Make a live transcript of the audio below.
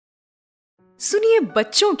सुनिए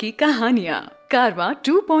बच्चों की कहानियां कारवां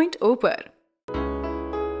 2.0 पर।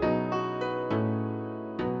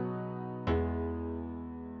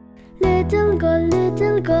 Little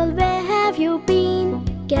girl, where have you been?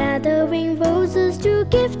 Gathering roses to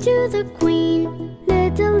give to the queen.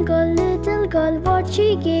 Little girl, what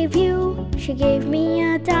she gave you? She gave me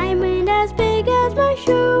a diamond as big as my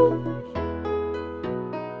shoe.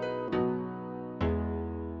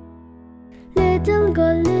 Little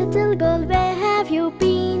girl, where have you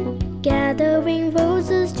been? Gathering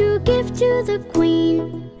roses to give to the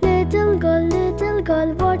queen. Little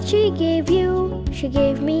girl, what she gave you? She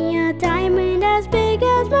gave me a diamond as big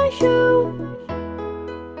as my shoe.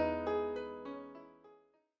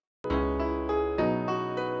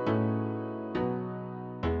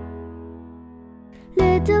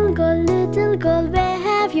 Little girl, where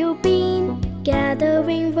have you been?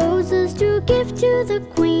 Gathering roses to give to the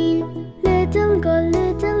queen.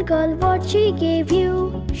 Little girl, what she gave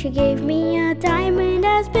you? She gave me a diamond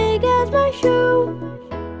as big as my shoe.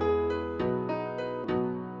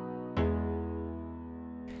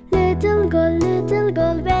 Little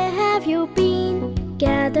girl, where have you been?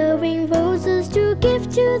 Gathering roses to give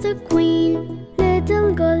to the queen.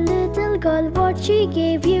 Little girl, what she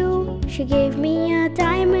gave you? She gave me a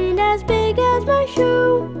diamond as big as my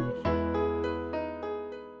shoe.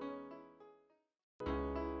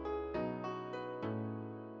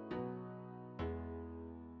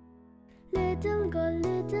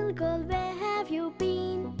 Little girl, where have you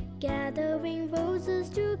been? Gathering roses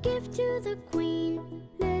to give to the queen.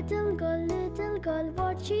 Little girl,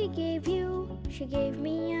 what she gave you? She gave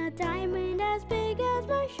me a diamond as big as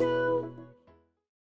my shoe.